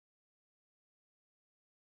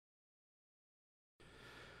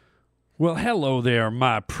Well, hello there,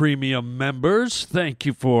 my premium members. Thank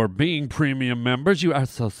you for being premium members. You are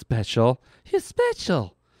so special. You're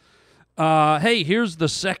special. Hey, here's the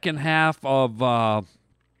second half of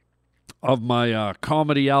my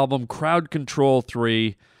comedy album, Crowd Control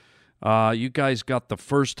 3. You guys got the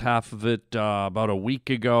first half of it about a week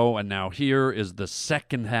ago, and now here is the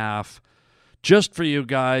second half just for you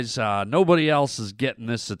guys. Nobody else is getting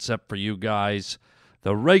this except for you guys.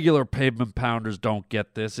 The regular Pavement Pounders don't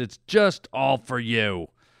get this. It's just all for you.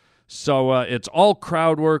 So it's all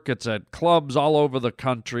crowd work. It's at clubs all over the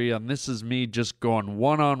country, and this is me just going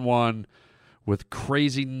one-on-one with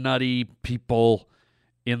crazy, nutty people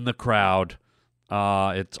in the crowd.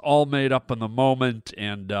 It's all made up in the moment,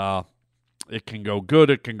 and it can go good,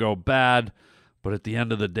 it can go bad, but at the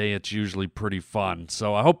end of the day, it's usually pretty fun.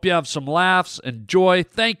 So I hope you have some laughs. Enjoy.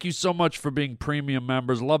 Thank you so much for being premium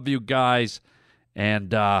members. Love you guys.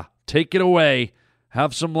 And take it away.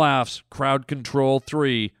 Have some laughs. Crowd Control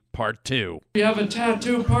 3, Part 2. You have a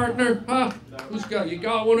tattoo partner? Huh? You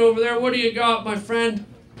got one over there? What do you got, my friend?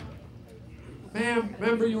 Ma'am,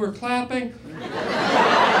 remember you were clapping?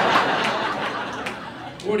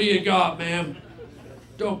 What do you got, ma'am?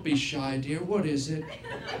 Don't be shy, dear. What is it?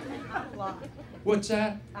 I have a lot. What's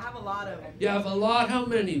that? I have a lot of them. You have a lot? How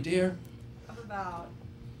many, dear? I have about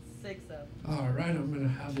 6 of them. All right, I'm going to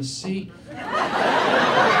have a seat.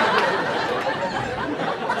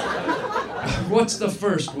 What's the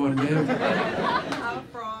first one, ma'am? I have a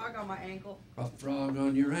frog on my ankle. A frog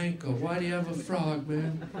on your ankle. Why do you have a frog,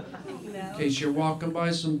 man? You know? In case you're walking by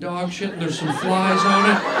some dog shit and there's some flies on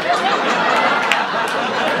it?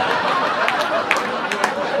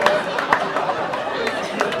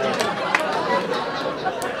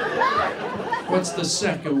 What's the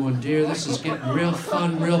second one, dear? This is getting real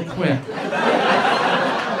fun real quick. I've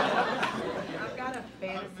got a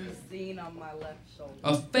fantasy scene on my left shoulder.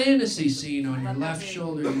 A fantasy scene on your left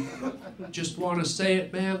shoulder. You just want to say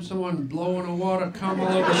it, ma'am? Someone blowing a water cum all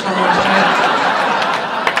over someone's head?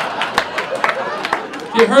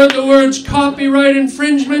 You heard the words copyright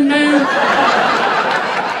infringement, ma'am?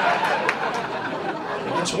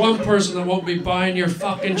 It's one person that won't be buying your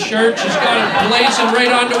fucking shirt. She's got it blazing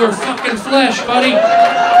right onto her fucking flesh, buddy.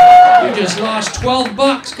 You just lost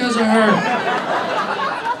 $12 because of her.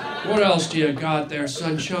 What else do you got there,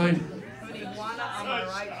 sunshine? An iguana on my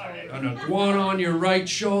right shoulder. An iguana on your right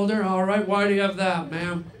shoulder? All right, why do you have that,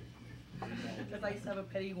 ma'am? Because I used to have a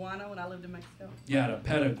pet iguana when I lived in Mexico. You had a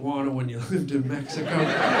pet iguana when you lived in Mexico.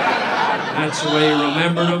 That's the way you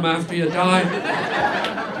remembered them after you died.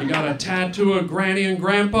 You got a tattoo of Granny and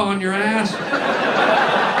Grandpa on your ass.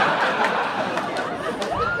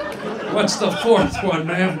 What's the fourth one,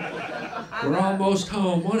 ma'am? We're almost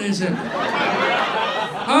home. What is it?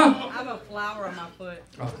 Huh? I have a flower on my foot.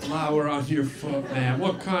 A flower on your foot, ma'am.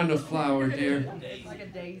 What kind of flower, dear? Like a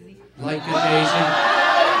daisy. Like a daisy?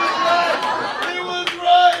 He was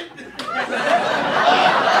right!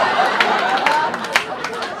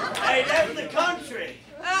 Hey, that's the country.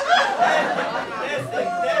 That's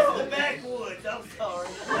the backwoods. I'm sorry.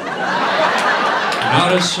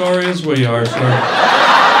 Not as sorry as we are, sir.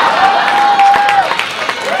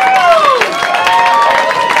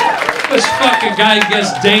 This fucking guy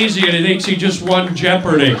gets Daisy and he thinks he just won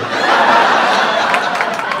Jeopardy.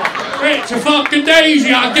 It's a fucking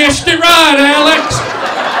Daisy. I guessed it right, Alex.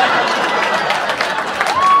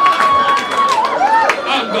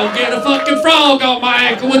 I'm gonna get a fucking frog on my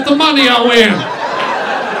ankle with the money I win.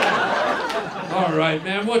 All right,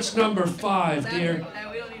 man. What's number 5, dear? And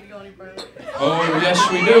we don't need to go any further. Oh, yes,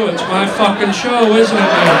 we do. It's my fucking show, isn't it,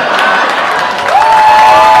 man?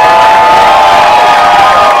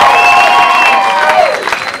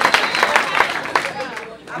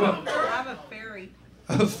 I have a fairy.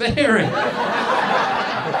 A fairy.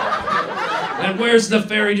 And where's the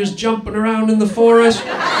fairy, just jumping around in the forest?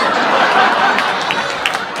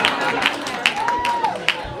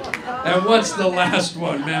 And what's the last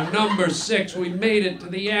one, ma'am? Number 6. We made it to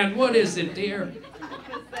the end. What is it, dear?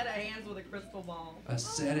 A set of hands with a crystal ball. A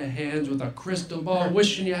set of hands with a crystal ball.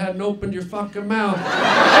 Wishing you hadn't opened your fucking mouth.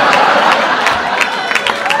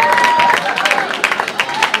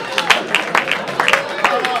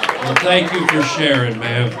 Well, thank you for sharing,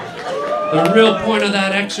 ma'am. The real point of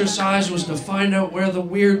that exercise was to find out where the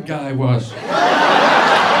weird guy was.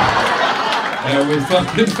 And we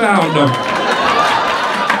fucking found him.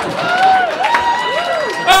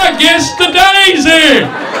 I guessed the Daisy!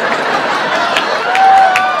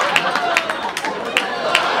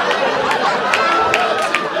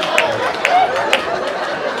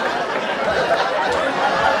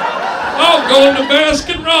 I'm going to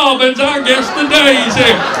Baskin Robbins. I guessed the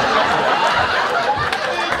Daisy.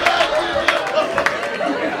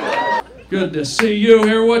 Good to see you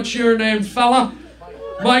here. What's your name, fella?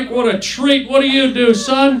 Mike, what a treat. What do you do,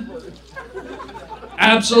 son?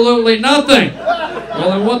 Absolutely nothing. Well,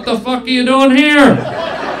 then what the fuck are you doing here?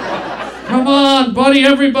 Come on, buddy.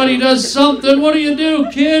 Everybody does something. What do you do,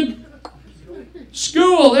 kid?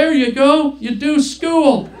 School. There you go. You do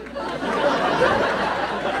school.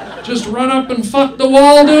 Just run up and fuck the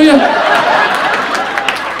wall, do you?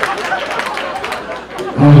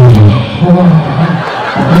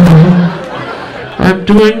 I'm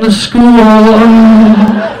doing the school.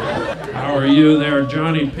 How are you there,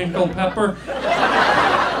 Johnny Pinkle Pepper?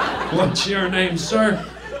 What's your name, sir?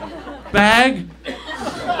 Bag?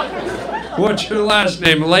 What's your last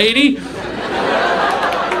name, lady?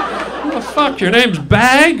 What the fuck, your name's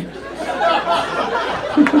Bag?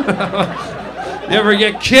 You ever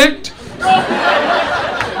get kicked?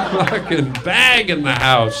 Fucking Bag in the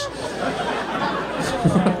house.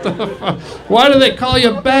 What the fuck? Why do they call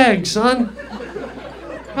you Bag, son?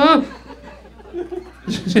 Huh?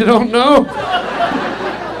 You don't know?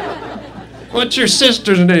 What's your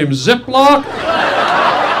sister's name? Ziploc?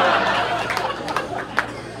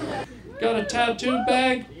 Got a tattoo,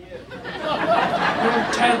 Bag? Got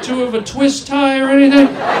a tattoo of a twist tie or anything?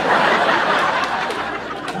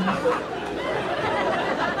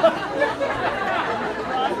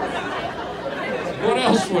 What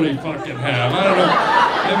else would he fucking have? I don't know.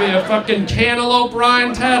 Maybe a fucking cantaloupe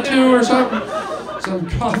rind tattoo or something? Some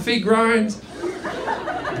coffee grinds?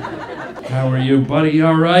 How are you, buddy?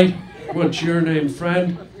 All right? What's your name,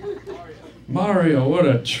 friend? Mario, what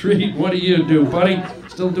a treat. What do you do, buddy?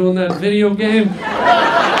 Still doing that video game?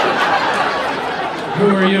 Who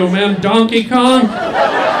are you, man? Donkey Kong?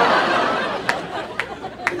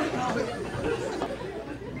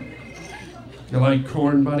 You like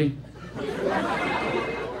corn, buddy?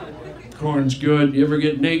 Corn's good. You ever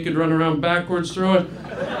get naked, run around backwards through it?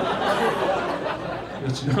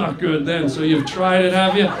 It's not good then, so you've tried it,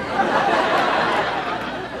 have you?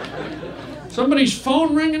 Somebody's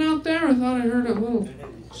phone ringing out there? I thought I heard a little...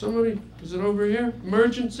 Somebody... Is it over here?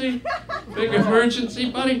 Emergency? Big emergency,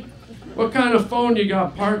 buddy? What kind of phone you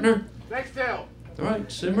got, partner? Nextel. All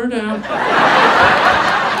right, simmer down.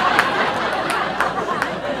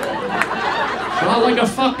 It's not like a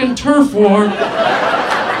fucking turf war.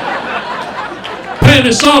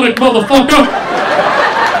 Panasonic, motherfucker!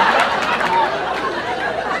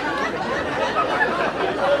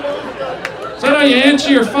 Is that how you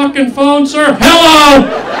answer your fucking phone, sir? Hello!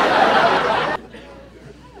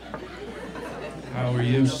 How are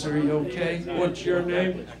you, sir? You okay? What's your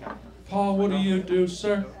name? Paul, what do you do,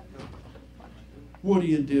 sir? What do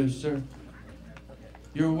you do, sir?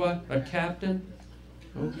 You're what? A captain?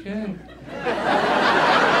 Okay.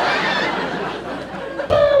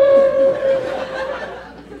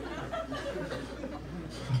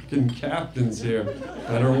 Fucking captains here.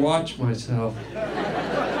 Better watch myself.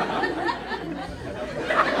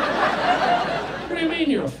 What do you mean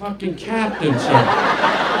you're a fucking captain, sir?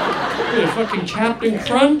 You're a fucking Captain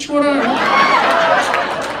Crunch? What are you?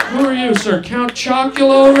 Who are you, sir? Count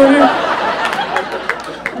Chocula over here?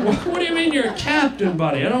 What do you mean you're a captain,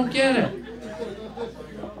 buddy? I don't get it.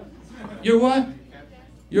 You're what?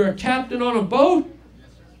 You're a captain on a boat?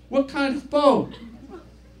 What kind of boat?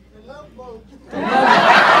 The love boat.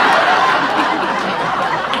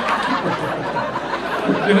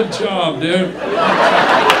 Good job, dude.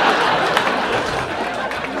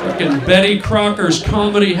 Fucking Betty Crocker's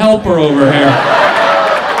comedy helper over here.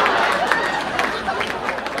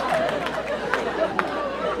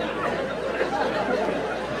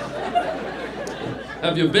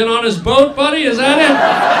 Have you been on his boat, buddy? Is that it?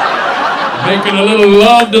 Making a little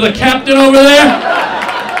love to the captain over there?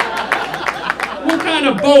 What kind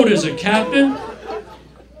of boat is it, Captain?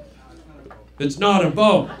 It's not a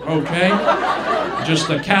boat, okay? Just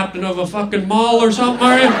the captain of a fucking mall or something,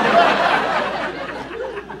 are you?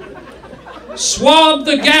 Swab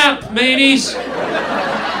the gap, mateys.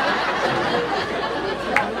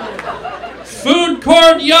 Food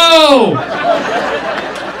court, yo!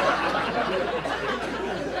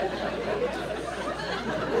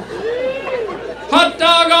 Hot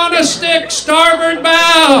dog on a stick, starboard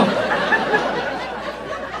bow.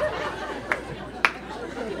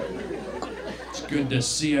 It's good to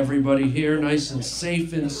see everybody here, nice and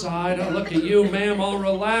safe inside. Oh, look at you, ma'am, all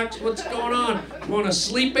relaxed. What's going on? You want a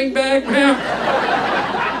sleeping bag, ma'am?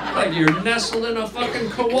 Like you're nestled in a fucking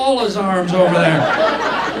koala's arms over there.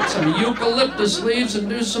 Get some eucalyptus leaves and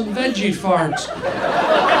do some veggie farts.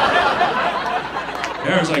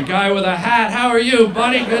 There's a guy with a hat. How are you,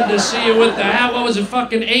 buddy? Good to see you with the hat. What was it,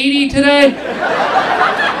 fucking 80 today?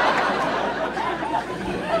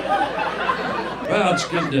 Well, it's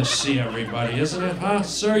good to see everybody, isn't it, huh?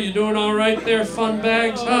 Sir, you doing all right there, fun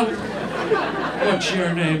bags, huh? What's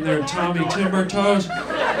your name there, Tommy Timbertoes?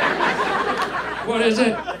 What is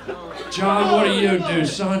it? John, what do you do,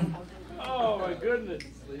 son? Oh, my goodness.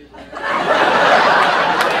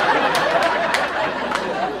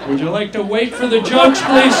 Would you like to wait for the jokes,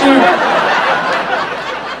 please, sir?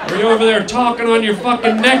 Or are you over there talking on your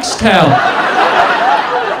fucking Nextel?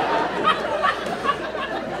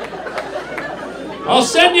 I'll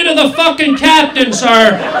send you to the fucking captain,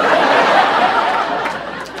 sir.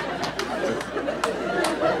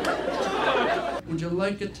 Would you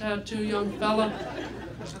like a tattoo, young fella?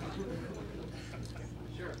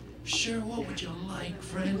 Sure, what would you like,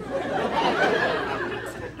 friend?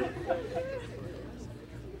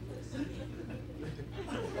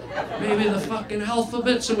 Maybe the fucking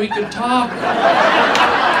alphabet so we could talk?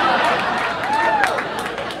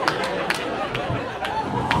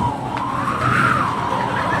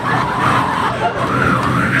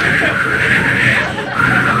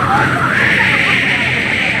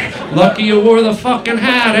 Lucky you wore the fucking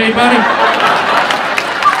hat, eh, buddy?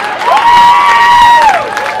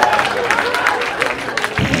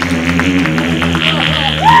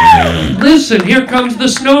 Listen, here comes the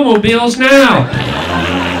snowmobiles now.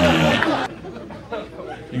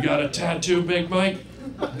 You got a tattoo, Big Mike?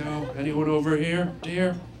 No? Anyone over here,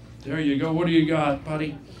 dear? There you go. What do you got,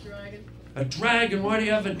 buddy? Dragon. A dragon? Why do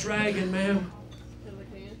you have a dragon, ma'am?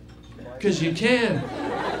 Because you can.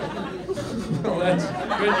 Well, that's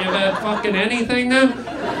good. You've had fucking anything then?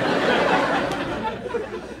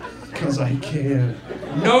 Because I can.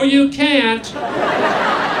 No, you can't.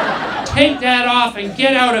 Take that off and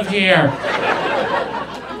get out of here.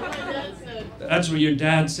 That's what your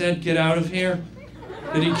dad said, get out of here?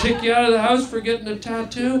 Did he kick you out of the house for getting a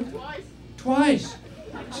tattoo? Twice.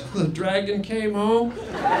 So the dragon came home.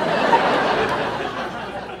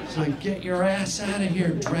 It's like, get your ass out of here,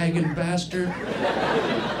 dragon bastard.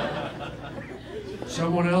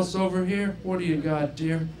 Someone else over here? What do you got,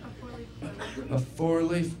 dear? A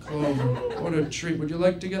four-leaf clover. What a treat. Would you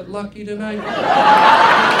like to get lucky tonight?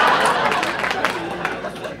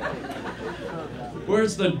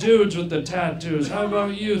 Where's the dudes with the tattoos? How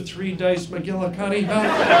about you, Three Dice McGillicuddy?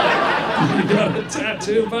 Huh? You got a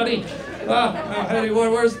tattoo, buddy?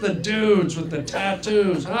 Where's the dudes with the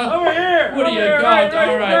tattoos, huh? Over here! What do you got? Right,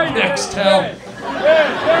 All right, right, Nextel.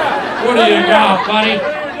 Yeah. What do you got, buddy?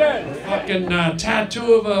 Yeah. Fucking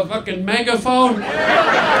tattoo of a fucking megaphone?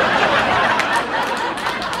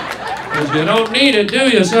 Because you don't need it, do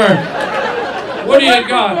you, sir? What do you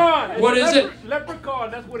got? What is it? Leprechaun,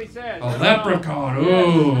 that's what he said. A leprechaun.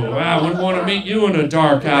 Ooh, wow, I wouldn't want to meet you in a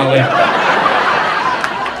dark alley.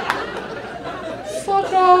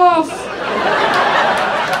 Fuck off.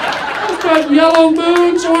 You've got yellow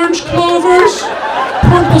moons, orange clovers,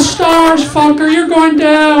 purple stars, fucker. You're going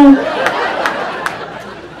down.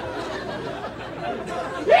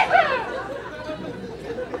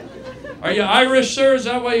 Are you Irish, sir? Is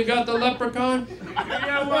that why you got the leprechaun?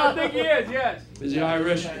 Yeah, well, I think he is, yes. Is he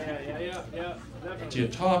Irish? Yeah. Do you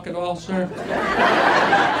talk at all, sir?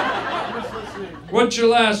 What's your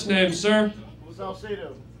last name, sir?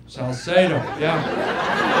 Salcedo. Salcedo, yeah.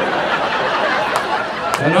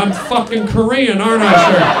 And I'm fucking Korean, aren't I,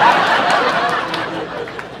 sir?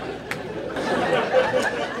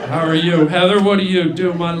 How are you? Heather, what do you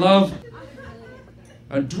do, my love?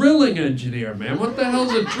 A drilling engineer, man. What the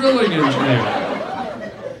hell's a drilling engineer?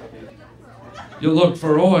 You look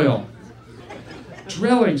for oil.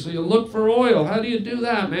 Drilling, so you look for oil. How do you do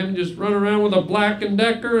that, man? You just run around with a Black &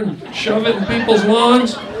 Decker and shove it in people's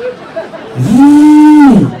lawns?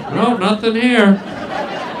 Ooh, no, nothing here.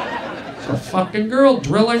 It's a fucking girl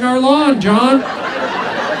drilling our lawn, John.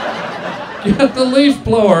 Get the leaf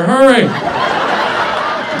blower, hurry.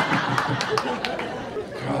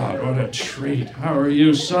 God, what a treat. How are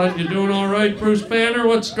you, son? You doing all right, Bruce Banner?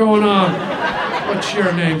 What's going on? What's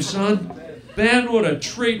your name, son? Ben, what a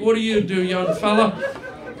treat. What do you do, young fella?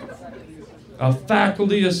 A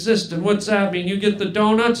faculty assistant. What's that mean? You get the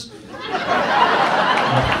donuts?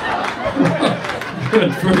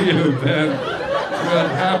 Good for you, Ben. Good,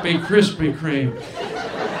 happy Krispy Kreme.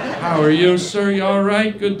 How are you, sir? You all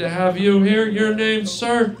right? Good to have you here. Your name,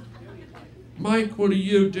 sir? Mike, what do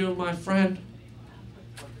you do, my friend?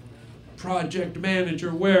 Project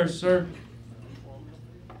manager. Where, sir?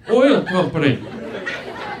 Oil company.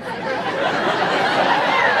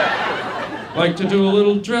 Like to do a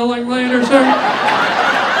little drilling later, sir?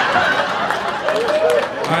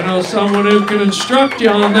 I know someone who can instruct you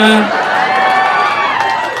on that.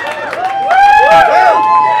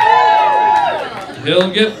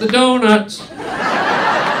 He'll get the donuts.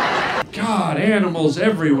 God, animals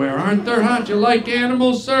everywhere, aren't there, huh? Do you like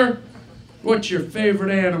animals, sir? What's your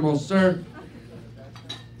favorite animal, sir?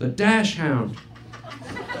 The dachshund.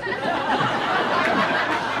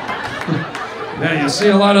 Yeah, you see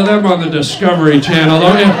a lot of them on the Discovery Channel,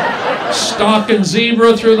 don't you? Stalking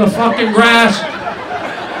zebra through the fucking grass.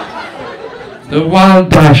 The wild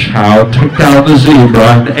dachshund took down the zebra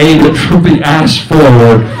and ate it from the ass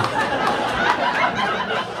forward.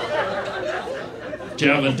 Do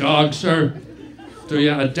you have a dog, sir? Do you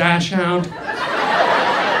have a dachshund?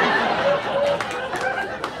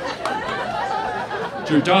 Does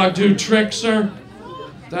your dog do tricks, sir?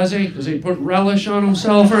 Does he? Does he put relish on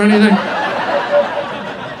himself or anything?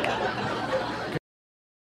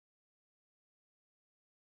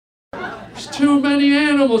 There's too many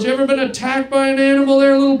animals. You ever been attacked by an animal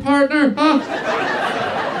there, little partner? Huh?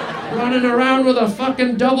 Running around with a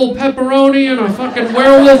fucking double pepperoni and a fucking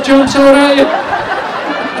werewolf jumps out at you?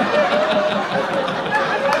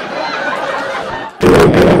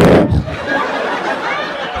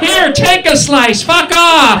 Here, take a slice. Fuck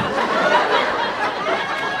off.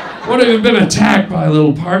 What have you been attacked by,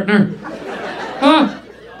 little partner? Huh?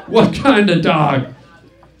 What kind of dog?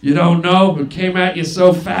 You don't know? It came at you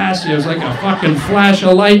so fast, it was like a fucking flash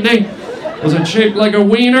of lightning? Was it shaped like a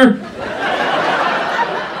wiener?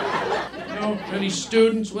 No? Any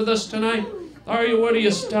students with us tonight? Are you? What are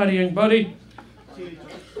you studying, buddy?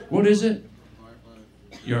 What is it?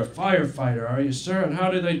 You're a firefighter, are you, sir? And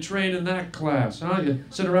how do they train in that class, huh? You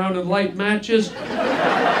sit around and light matches?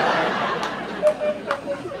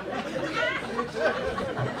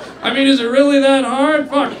 I mean, is it really that hard?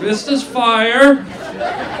 Fuck, this is fire.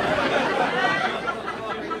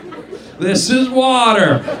 This is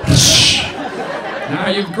water. Now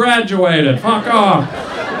you've graduated. Fuck off.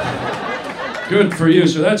 Good for you,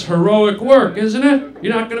 sir. That's heroic work, isn't it?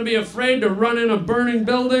 You're not going to be afraid to run in a burning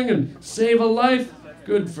building and save a life?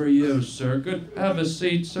 Good for you, sir. Good. Have a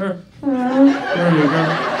seat, sir. There you go.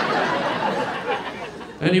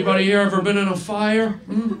 Anybody here ever been in a fire?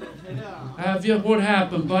 Have you? What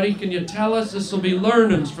happened, buddy? Can you tell us? This will be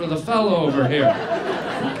learnings for the fellow over here.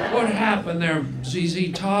 What happened there,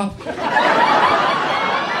 ZZ Top?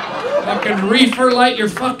 Fucking reefer light your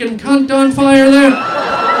fucking cunt on fire there?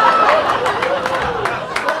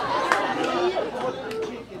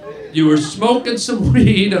 You were smoking some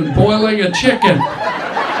weed and boiling a chicken.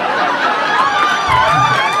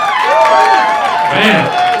 Man,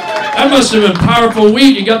 that must have been powerful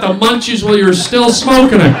weed. You got the munchies while you were still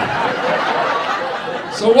smoking it.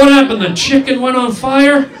 So what happened? The chicken went on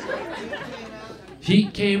fire?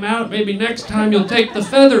 Heat came out. Maybe next time you'll take the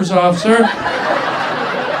feathers off, sir.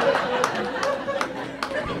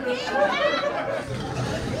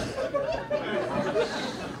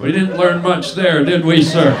 We didn't learn much there, did we,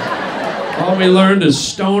 sir? All we learned is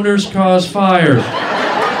stoners cause fires.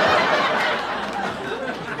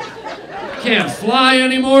 Can't fly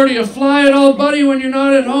anymore. Do you fly at all, buddy, when you're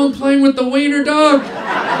not at home playing with the wiener dog?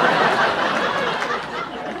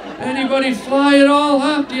 Anybody fly at all,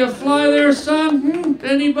 huh? Do you fly there, son?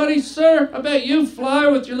 Anybody, sir? I bet you fly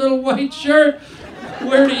with your little white shirt.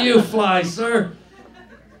 Where do you fly, sir?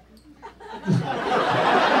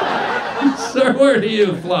 Sir, where do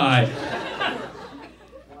you fly?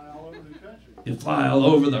 You fly all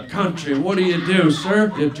over the country. What do you do,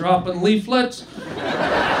 sir? You dropping leaflets?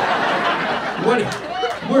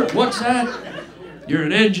 What's that? You're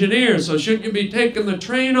an engineer, so shouldn't you be taking the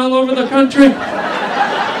train all over the country?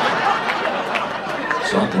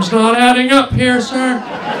 Something's not adding up here, sir.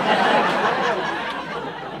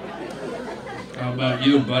 How about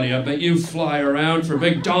you, buddy? I bet you fly around for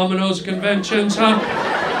big Domino's conventions, huh?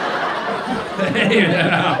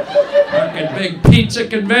 Yeah. Fucking big pizza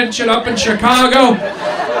convention up in Chicago.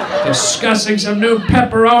 Discussing some new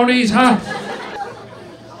pepperonis, huh?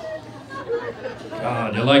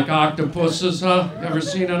 God, you like octopuses, huh? You ever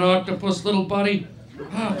seen an octopus, little buddy?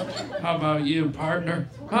 Huh? How about you, partner?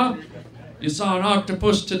 Huh? You saw an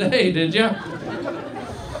octopus today, did you?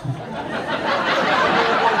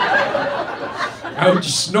 Out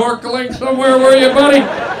snorkeling somewhere, were you, buddy?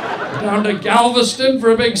 Down to Galveston for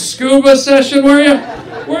a big scuba session, were you?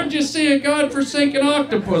 Where'd you see a godforsaken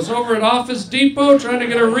octopus? Over at Office Depot trying to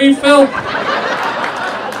get a refill?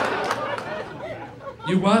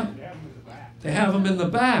 You what? They have them in the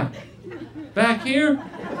back. Back here?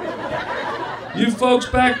 You folks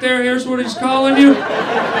back there, here's what he's calling you.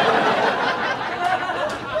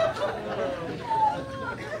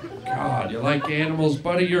 God, you like animals,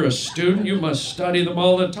 buddy? You're a student. You must study them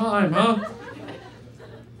all the time, huh?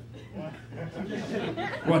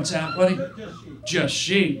 What's that, buddy? Just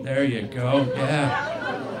sheep. There you go.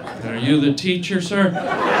 Yeah. Are you the teacher, sir?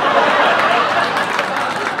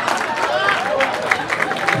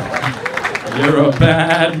 You're a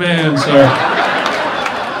bad man, sir.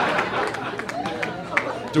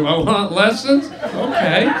 Do I want lessons?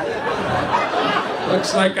 Okay.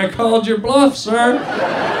 Looks like I called your bluff, sir.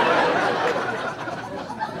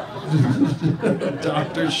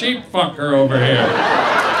 Dr. Sheepfucker over here.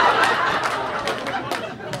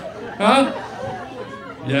 Huh?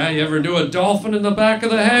 Yeah, you ever do a dolphin in the back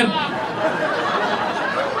of the head?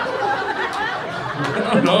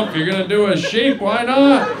 I don't know if you're gonna do a sheep, why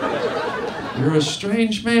not? You're a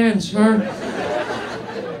strange man, sir.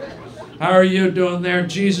 How are you doing there,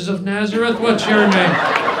 Jesus of Nazareth? What's your name?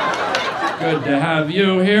 Good to have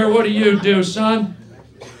you here. What do you do, son?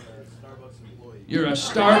 You're a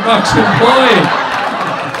Starbucks employee.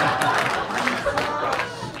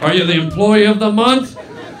 Are you the employee of the month?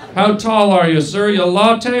 How tall are you, sir? You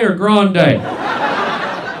latte or grande?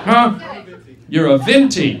 Huh? You're a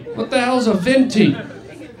venti. What the hell's a venti?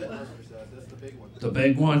 The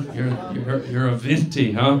big one? You're a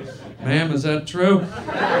venti, huh? Ma'am, is that true?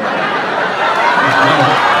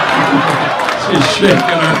 She's shaking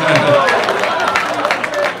her head.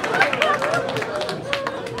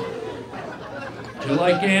 Do you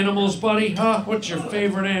like animals, buddy? Huh? What's your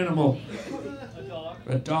favorite animal? A dog.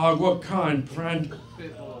 A dog? What kind, friend?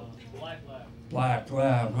 Black lab. Black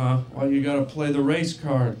lab, huh? Why you gotta play the race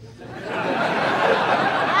card?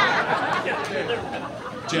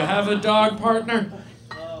 Do you have a dog, partner?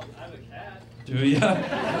 I have a cat. Do ya?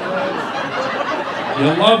 You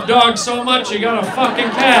love dogs so much you got a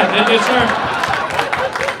fucking cat, did you, sir?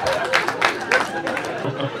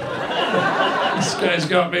 This guy's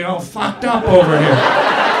got me all fucked up over here.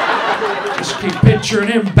 Just keep picturing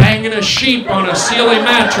him banging a sheep on a Sealy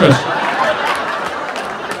mattress.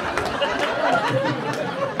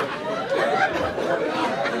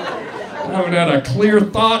 I haven't had a clear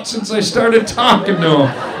thought since I started talking to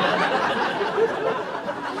him.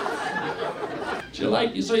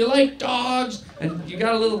 So you like dogs, and you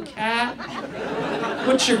got a little cat?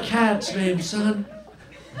 What's your cat's name, son?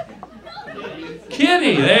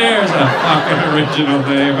 Kitty. There's a fucking original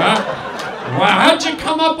name, huh? Wow, how'd you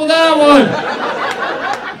come up with that one?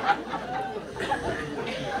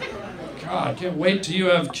 God, I can't wait till you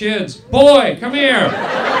have kids. Boy, come here.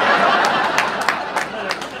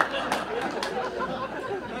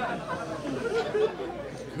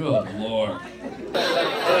 Good Lord.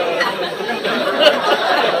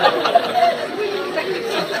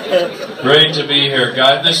 Great to be here,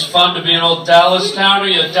 guys. This is fun to be in old Dallas town. Are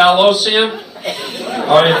you a Dallosian?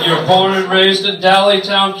 Are you born and raised in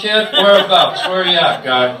Dallatown, kid? Whereabouts? Where are you at,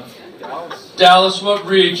 guy? Dallas, what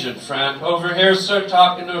region, friend? Over here, sir,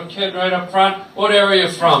 talking to a kid right up front. What area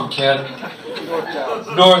you from, kid?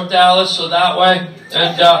 North Dallas, so that way.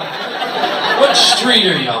 And, what street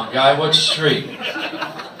are you on, guy? What street?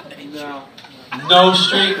 No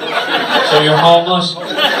street? So you're homeless?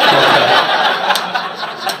 Okay.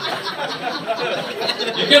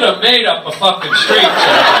 You could have made up a fucking street,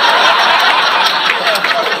 sir.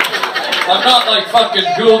 I'm not like fucking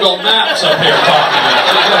Google Maps up here talking to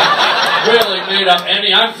you. Really made up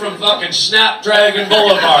any. I'm from fucking Snapdragon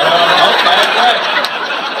Boulevard. Okay, great.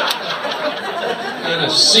 And a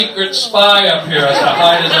secret spy up here has to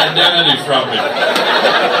hide his identity from me.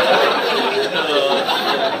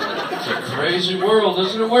 It's a crazy world,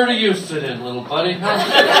 isn't it? Where do you fit in, little buddy? Huh?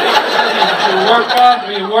 Do you work on?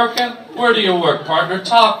 Are you working? Where do you work, partner?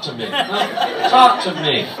 Talk to me. Huh? Talk to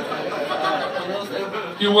me.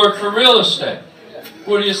 You work for real estate.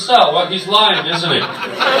 What do you sell? Well, he's lying, isn't he?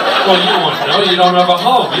 Well, you won't know. You don't have a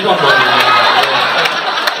home. You don't know anything about real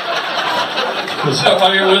estate. Is that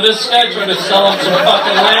why you're with this guy trying to sell him some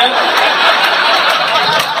fucking land?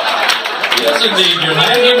 He doesn't need your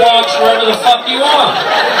land. He walks wherever the fuck you want.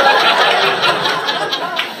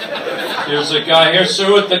 Here's a guy here,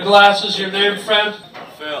 sir, with the glasses. Your name, friend?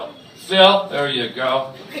 Phil. Phil? There you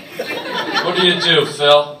go. What do you do,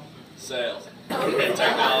 Phil? Sales.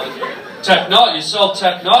 Technology. Technology. You sell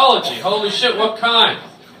technology. Holy shit, what kind?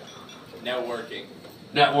 Networking.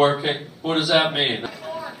 Networking. What does that mean?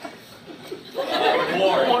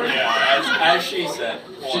 Porn. Yeah, as she said.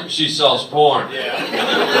 Porn. She sells porn. Yeah.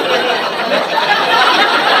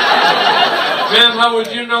 Ma'am, how would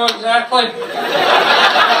you know exactly?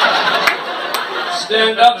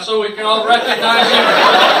 Stand up so we can all recognize you.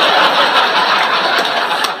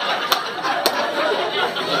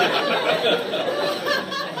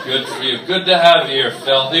 Good for you. Good to have you here,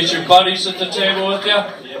 Phil. These your buddies at the table with you?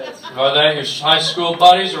 Yes. Are they your high school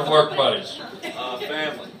buddies or work buddies?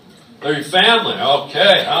 Family. They're your family.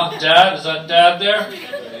 Okay. Huh? Dad? Is that Dad there?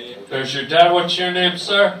 There's your dad. What's your name,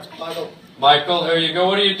 sir? Michael. Michael. There you go.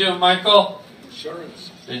 What do you do, Michael? Insurance.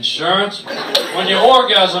 Insurance? When you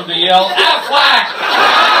orgasm, to yell, Aflac!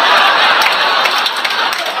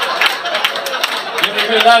 You ever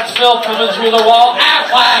hear that Phil coming through the wall?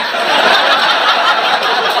 Aflac!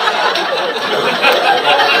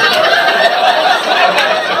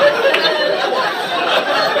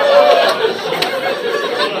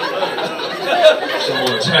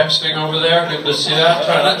 Someone texting over there. Good to see that.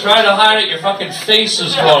 Try to hide it. Your fucking face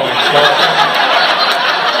is glowing.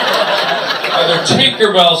 Either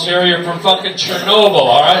Tinkerbell's here or you're from fucking Chernobyl,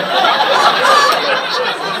 alright?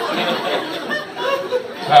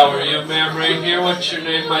 How are you, ma'am, right here? What's your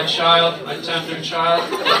name, my child? My tender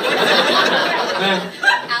child? Ma'am?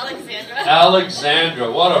 Alexandra.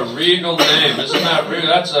 Alexandra. What a regal name. Isn't that regal?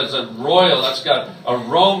 That's a royal. That's got a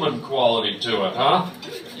Roman quality to it, huh?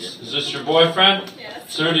 Is this your boyfriend?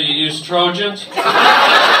 Yes. Sir, do you use Trojans?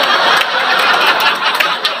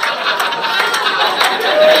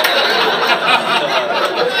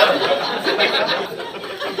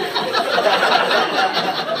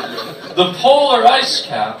 The polar ice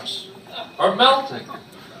caps are melting.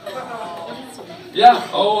 Yeah,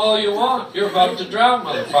 oh, all you want. You're about to drown,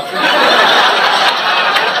 motherfucker.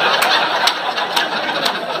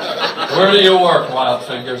 Where do you work, Wild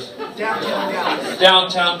Fingers? Downtown Dallas.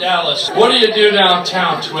 Downtown Dallas. What do you do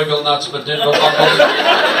downtown, Twiggle Nuts Badingle Buckles?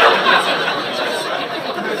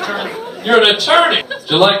 You're an attorney.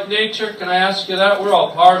 Do you like nature? Can I ask you that? We're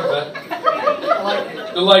all part of it. I like it.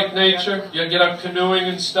 You like nature? You get up canoeing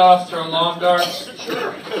and stuff, throw lawn darts?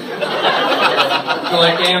 Sure. You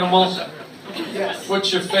like animals? Yes.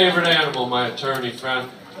 What's your favorite animal, my attorney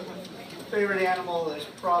friend? Favorite animal is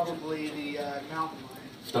probably the mountain lion.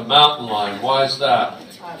 The mountain lion. Why is that?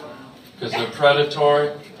 I don't know. Because they're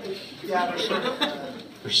predatory, Yeah, they're sort of,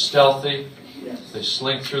 they're stealthy, yes. they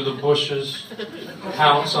slink through the bushes,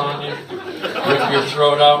 pounce on you, rip your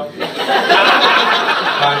throat out,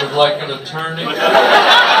 kind of like an attorney.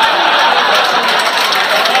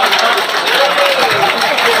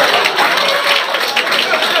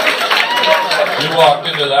 You walked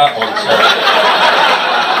into that one, sir.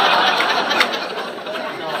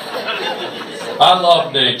 I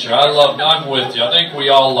love nature. I'm with you. I think we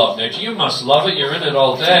all love nature. You must love it. You're in it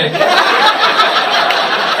all day.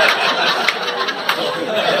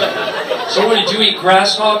 So what, did you eat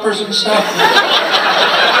grasshoppers and stuff?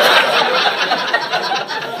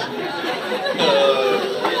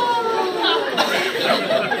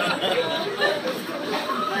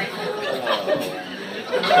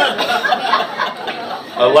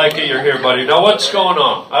 I like it you're here, buddy. Now what's going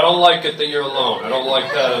on? I don't like it that you're alone. I don't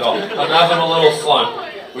like that at all. I'm having a little fun.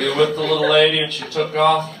 Were you with the little lady and she took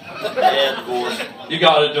off? Yeah, divorce. You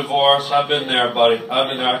got a divorce. I've been there, buddy. I've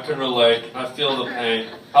been there. I can relate. I feel the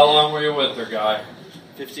pain. How long were you with her, guy?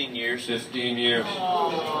 15 years. 15 years.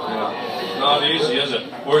 Yeah. It's not easy, is it?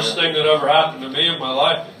 Worst thing that ever happened to me in my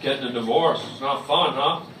life, getting a divorce. It's not fun,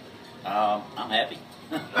 huh? I'm happy.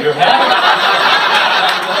 You're happy?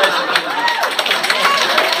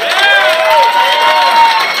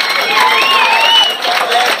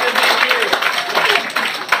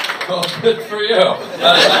 Well, good for you.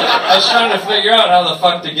 I was trying to figure out how the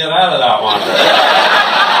fuck to get out of that one.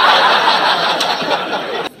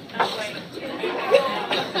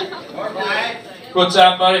 What's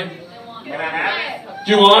that, buddy? Can I have it?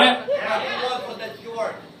 Do you want it? Yeah, look, but that's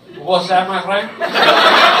yours. What's that, my friend?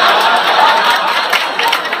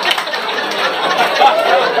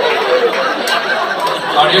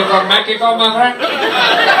 Are you from Mexico, my friend?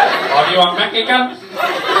 Are you a Mexican?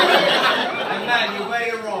 I'm not, you're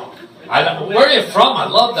very wrong. Where are you from? I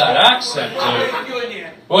love that accent, dude. Soviet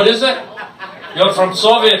Union. What is it? You're from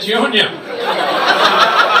Soviet Union.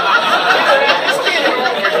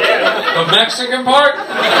 The Mexican part?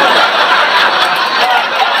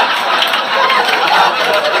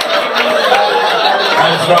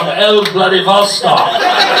 I'm from El Vladivostok.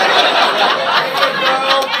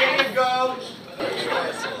 There you go.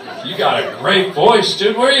 You got a great voice,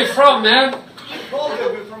 dude. Where are you from, man? I told you,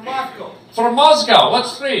 we're from Moscow. From Moscow. What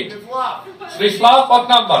street? We're flop. Svislav, what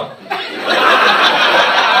number?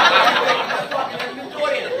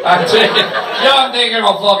 I'm taking, yeah, I'm taking a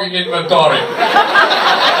fucking inventory.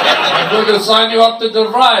 I'm going to sign you up to the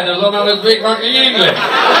ride. I don't know how to speak fucking English.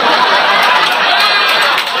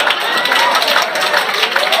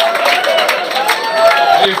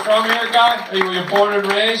 Are you from here, guy? Are you born and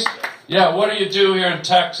raised? Yeah, what do you do here in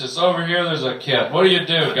Texas? Over here, there's a kid. What do you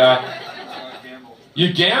do, guy?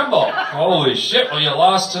 You gamble? Holy shit, well, you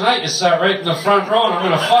lost tonight. You sat right in the front row, and I'm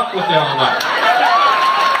going to fuck with you all night.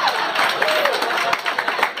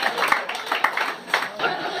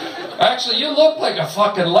 Actually, you look like a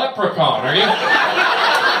fucking leprechaun, are you?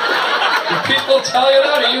 Your people tell you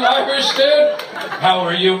that? Are you Irish, dude? How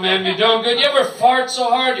are you, ma'am? You doing good? You ever fart so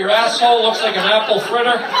hard your asshole looks like an apple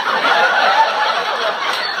fritter?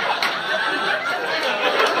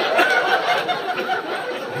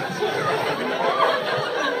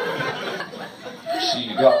 See,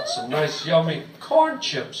 you got some nice, yummy corn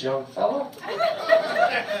chips, young fella.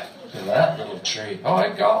 Look at that little tree. Oh, I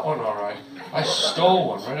got one, all right. I stole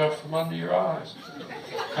one right out from under your eyes.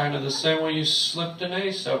 Kind of the same way you slipped an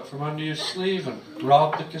ace out from under your sleeve and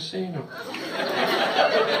robbed the casino.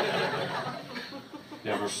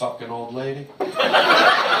 You ever fuck an old lady?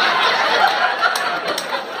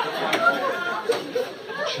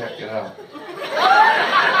 Check it out.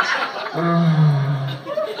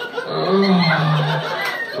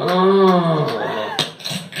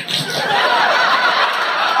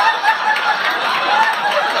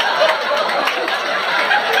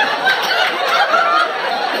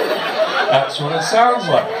 That's what it sounds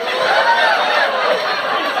like.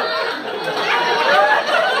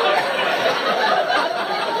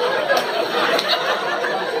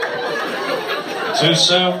 Too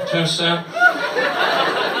soon? Too soon?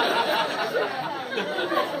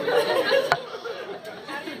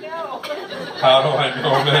 How do I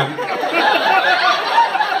know, man?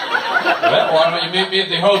 Well, why don't you meet me at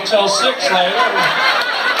the Hotel 6 later?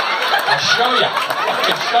 I'll show you. I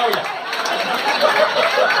can show you.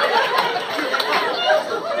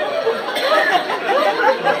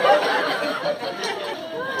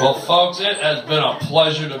 Well, folks, it has been a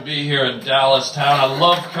pleasure to be here in Dallas town. I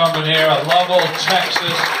love coming here. I love old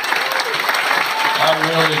Texas. I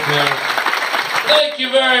really do. Thank you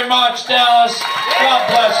very much, Dallas. God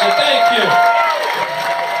bless you. Thank you.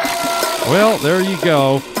 Well, there you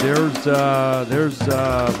go. There's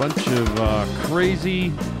a bunch of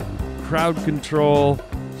crazy crowd control,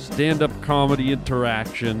 stand-up comedy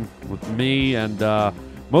interaction with me, and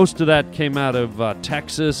most of that came out of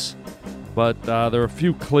Texas. But there are a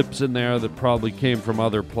few clips in there that probably came from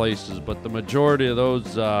other places. But the majority of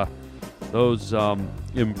those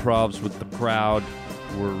improvs with the crowd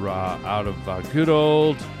were out of good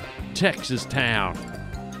old Texas town.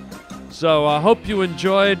 So I hope you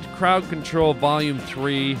enjoyed Crowd Control Volume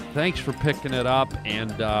 3. Thanks for picking it up,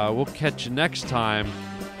 and we'll catch you next time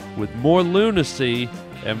with more lunacy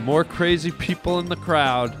and more crazy people in the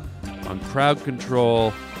crowd on Crowd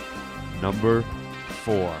Control number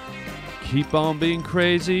 4. Keep on being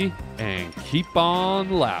crazy and keep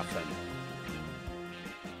on laughing.